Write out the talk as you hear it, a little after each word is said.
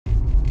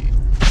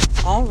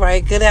All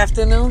right, good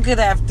afternoon.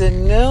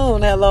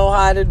 Hello,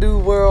 how to do,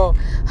 world,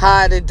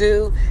 how to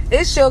do.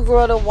 It's your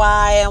girl, the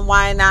why and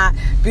why not,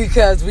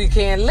 because we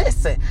can't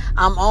listen.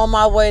 I'm on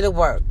my way to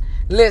work.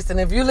 Listen,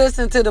 if you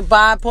listen to the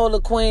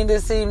bipolar queen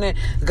this evening,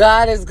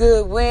 God is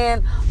good,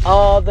 win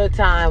all the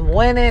time.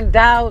 When in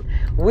doubt,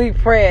 we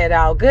pray it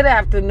out. Good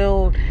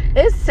afternoon.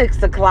 It's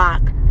 6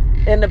 o'clock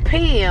in the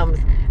PMs.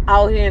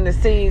 Out here in the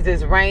seas,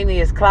 it's rainy,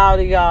 it's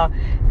cloudy, y'all.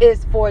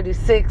 It's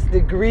 46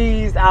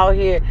 degrees out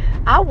here.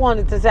 I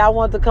wanted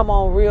to come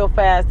on real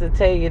fast to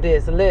tell you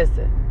this.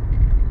 Listen,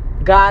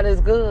 God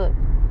is good.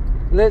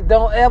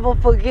 Don't ever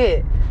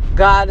forget,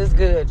 God is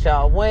good,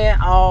 y'all.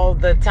 Win all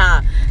the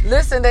time.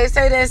 Listen, they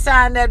say they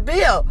signed that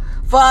bill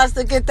for us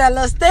to get that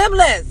little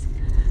stimulus.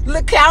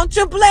 Look, count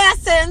your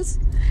blessings.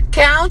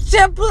 Count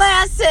your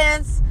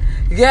blessings.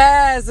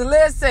 Yes,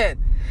 listen.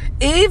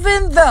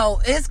 Even though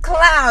it's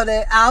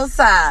cloudy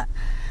outside,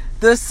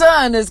 the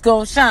sun is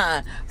going to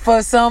shine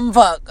for some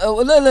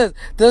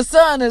the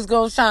sun is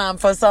going to shine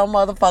for some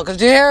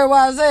motherfuckers. You hear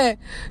what I said?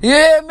 You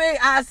hear me?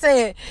 I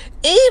said,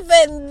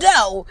 even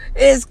though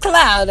it's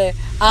cloudy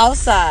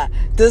outside,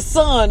 the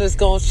sun is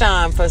going to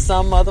shine for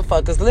some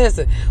motherfuckers.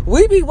 Listen,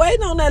 we be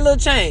waiting on that little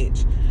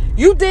change.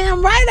 You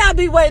damn right I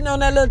be waiting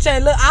on that little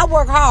change. Look, I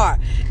work hard.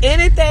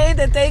 Anything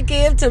that they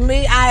give to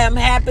me, I am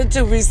happy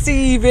to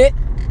receive it.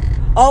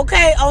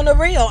 Okay, on the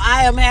real,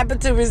 I am happy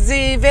to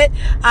receive it.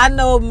 I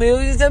know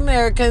millions of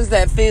Americans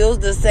that feels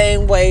the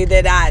same way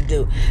that I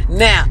do.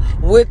 Now,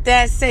 with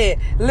that said,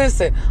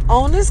 listen,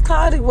 on this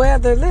cloudy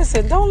weather,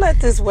 listen, don't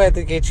let this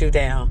weather get you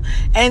down.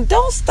 And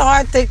don't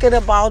start thinking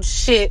about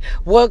shit,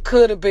 what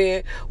could have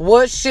been,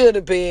 what should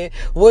have been,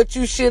 what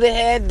you should have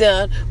had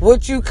done,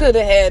 what you could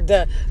have had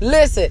done.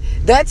 Listen,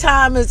 that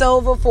time is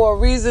over for a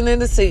reason in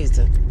the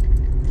season.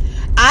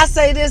 I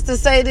say this to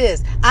say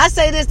this. I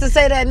say this to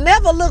say that.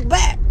 Never look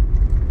back.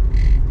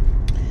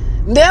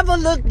 Never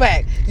look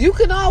back. You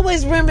can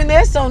always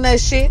reminisce on that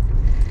shit.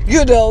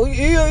 You know,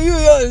 you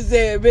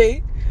understand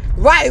me.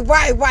 Right.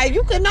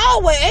 You can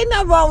always, ain't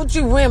nothing wrong with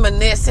you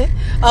reminiscing.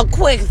 A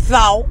quick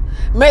thought.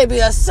 Maybe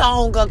a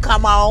song will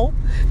come on.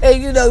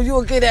 And you know,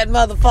 you'll get that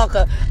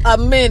motherfucker a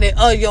minute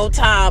of your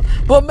time.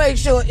 But make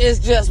sure it's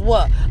just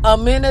what? A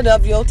minute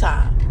of your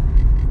time.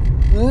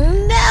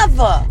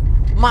 Never,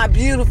 my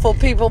beautiful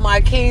people, my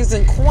kings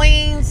and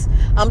queens.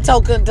 I'm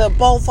talking to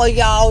both of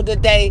y'all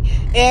today.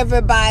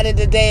 Everybody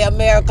today.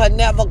 America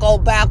never go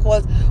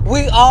backwards.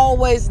 We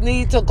always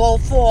need to go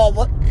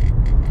forward.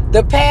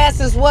 The past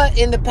is what?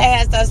 In the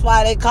past. That's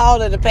why they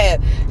call it the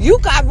past. You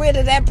got rid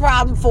of that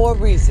problem for a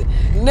reason.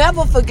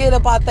 Never forget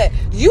about that.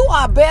 You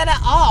are better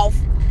off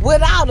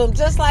without them,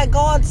 just like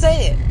God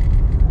said.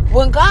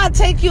 When God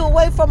take you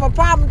away from a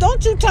problem,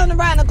 don't you turn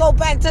around and go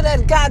back to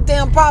that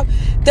goddamn problem.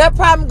 That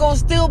problem gonna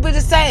still be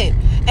the same.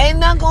 Ain't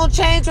nothing gonna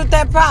change with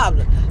that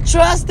problem.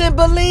 Trust and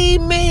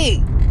believe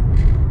me.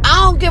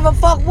 I don't give a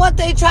fuck what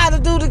they try to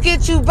do to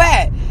get you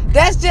back.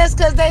 That's just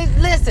because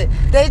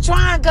they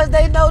trying because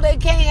they know they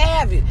can't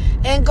have you.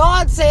 And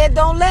God said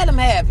don't let them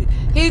have you.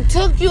 He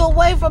took you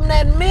away from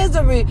that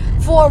misery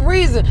for a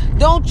reason.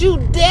 Don't you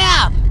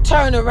dare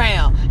turn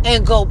around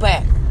and go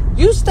back.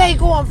 You stay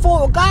going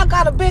forward. God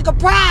got a bigger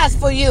prize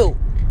for you.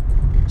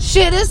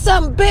 Shit, it's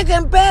something big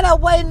and better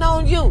waiting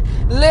on you.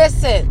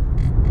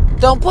 Listen,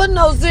 don't put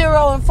no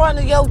zero in front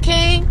of your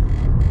king.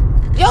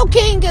 Your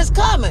king is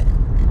coming.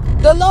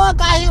 The Lord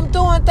got him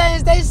doing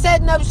things. They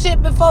setting up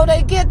shit before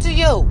they get to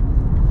you.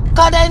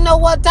 Because they know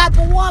what type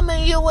of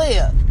woman you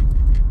is.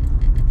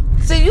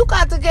 See, you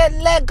got to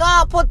let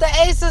God put the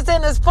aces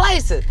in his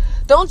places.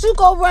 Don't you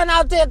go run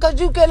out there because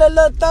you get a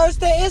little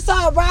thirsty. It's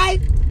all right.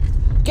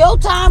 Your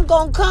time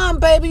gonna come,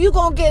 baby. You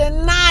gonna get a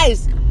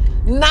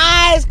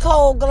nice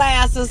cold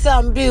glass of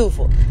something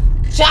beautiful.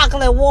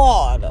 Chocolate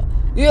water.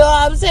 You know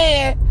what I'm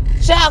saying?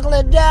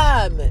 Chocolate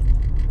diamond.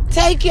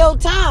 Take your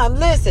time.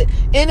 Listen,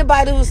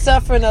 anybody who's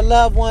suffering a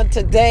loved one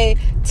today,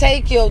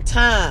 take your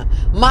time.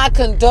 My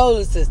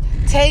condolences.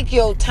 Take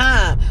your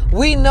time.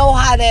 We know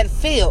how that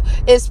feels,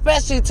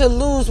 especially to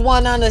lose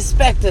one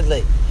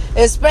unexpectedly.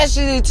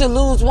 Especially to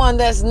lose one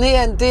that's near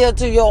and dear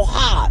to your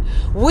heart.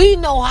 We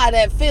know how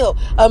that feels.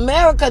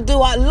 America do.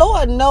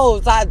 Lord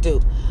knows I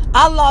do.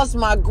 I lost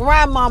my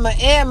grandmama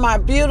and my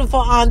beautiful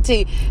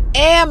auntie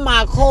and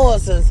my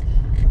cousins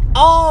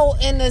all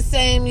in the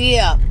same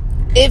year.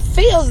 It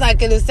feels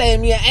like in the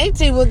same year.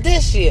 Auntie was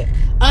this year.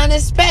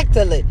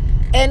 Unexpectedly.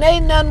 And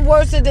ain't nothing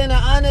worse than an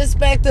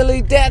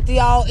unexpectedly death,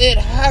 y'all. It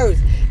hurts.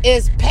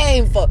 It's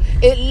painful.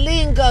 It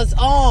lingers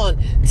on.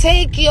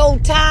 Take your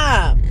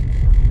time.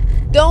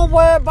 Don't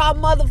worry about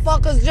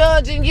motherfuckers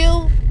judging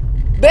you.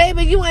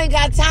 Baby, you ain't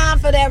got time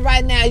for that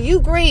right now.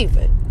 You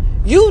grieving.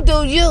 You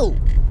do you.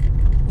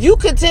 You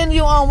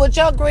continue on with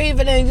your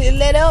grieving and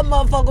let other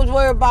motherfuckers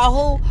worry about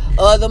who?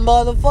 Other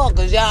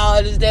motherfuckers. Y'all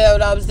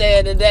understand what I'm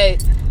saying today?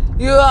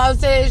 You know what I'm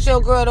saying? It's your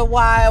girl, the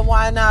why and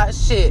why not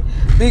shit.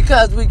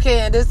 because we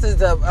can. This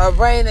is a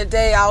rainy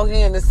day out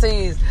here in the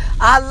seas.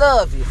 I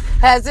love you.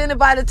 Has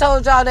anybody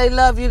told y'all they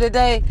love you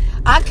today?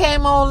 I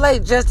came on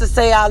late just to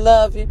say I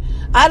love you.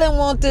 I didn't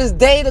want this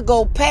day to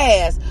go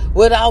past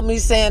without me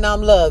saying I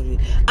love you.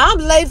 I'm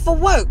late for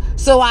work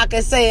so I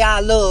can say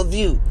I love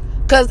you.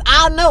 Because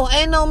I know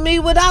ain't no me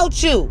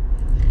without you.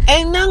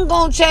 Ain't nothing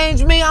gonna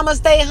change me. I'm gonna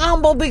stay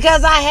humble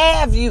because I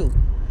have you.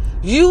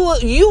 You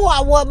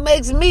are what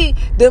makes me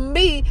the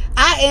me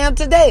I am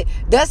today.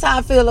 That's how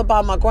I feel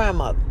about my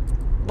grandmother.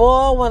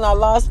 Boy, when I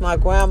lost my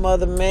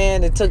grandmother,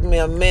 man, it took me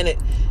a minute.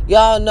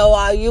 Y'all know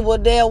how you were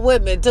there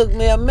with me. It took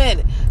me a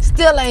minute.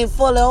 Still ain't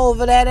fully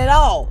over that at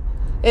all.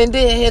 And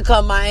then here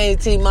come my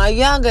auntie, my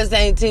youngest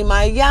auntie,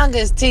 my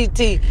youngest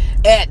TT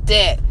at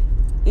that.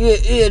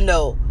 You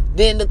know.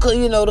 Then the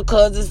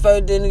cousins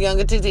first, then the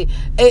younger TT.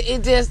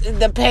 It just,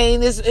 the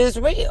pain is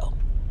real.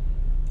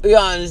 You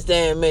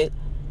understand me?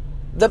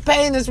 The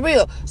pain is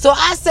real. So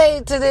I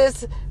say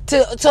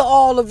to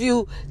all of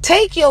you,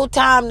 take your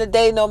time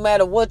today no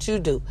matter what you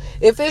do.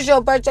 If it's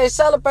your birthday,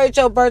 celebrate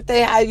your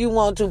birthday how you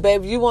want to,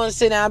 baby. You want to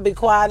sit down and be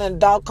quiet in the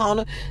dark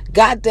corner,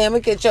 God damn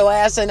it, get your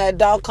ass in that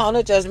dark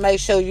corner. Just make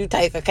sure you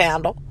take a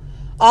candle.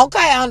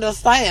 Okay,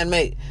 understand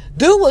me.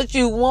 Do what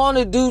you want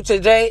to do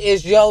today.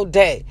 Is your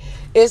day.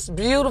 It's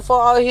beautiful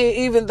out here,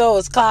 even though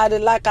it's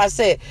clouded. Like I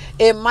said,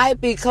 it might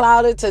be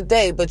clouded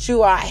today, but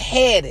you are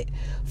headed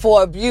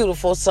for a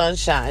beautiful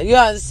sunshine. You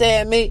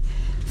understand me?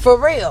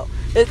 For real.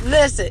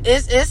 Listen,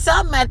 it's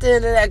something at the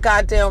end of that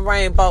goddamn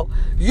rainbow.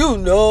 You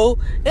know,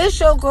 it's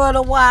your girl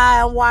to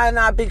why and why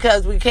not,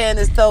 because we can.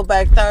 It's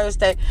Throwback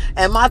Thursday,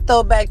 and my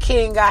throwback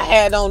king I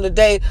had on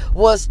today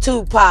was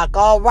Tupac.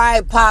 All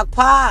right, Pac.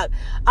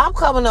 I'm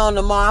coming on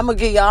tomorrow. I'm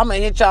gonna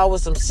hit y'all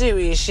with some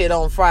serious shit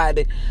on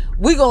Friday.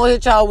 We gonna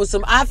hit y'all with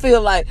some. I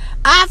feel like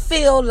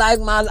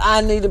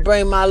I need to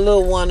bring my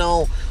little one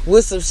on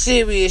with some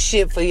serious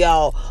shit for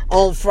y'all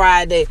on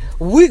Friday.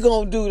 We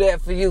gonna do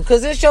that for you,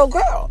 cause it's your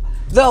girl.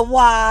 The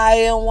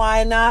why and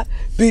why not?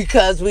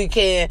 Because we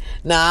can.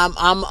 Now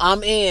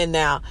I'm in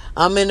now.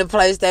 I'm in the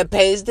place that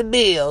pays the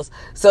bills.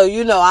 So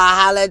I'll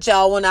holler at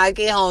y'all when I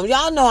get home.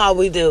 Y'all know how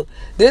we do.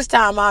 This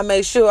time I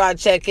make sure I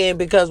check in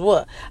because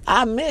what?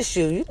 I miss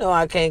you. You know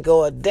I can't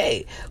go a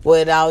day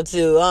without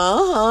you.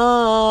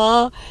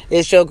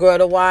 It's your girl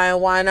the why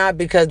and why not?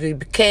 Because we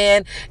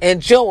can.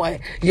 Enjoy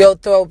your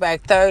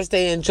Throwback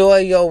Thursday. Enjoy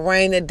your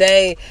rainy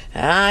day.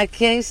 I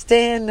can't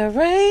stand the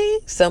rain.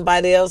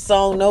 Somebody else's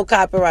song, no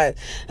copyright.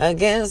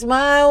 Against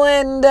my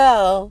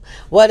window.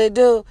 What it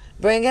do?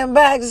 Bringing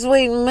back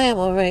sweet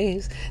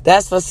memories.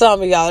 That's for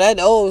some of y'all. That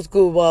old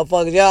school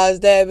motherfuckers. Y'all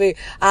understand me?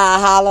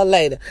 I'll holler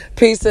later.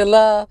 Peace and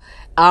love.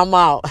 I'm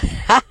out.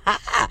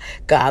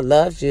 God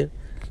loves you.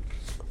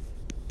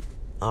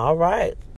 All right.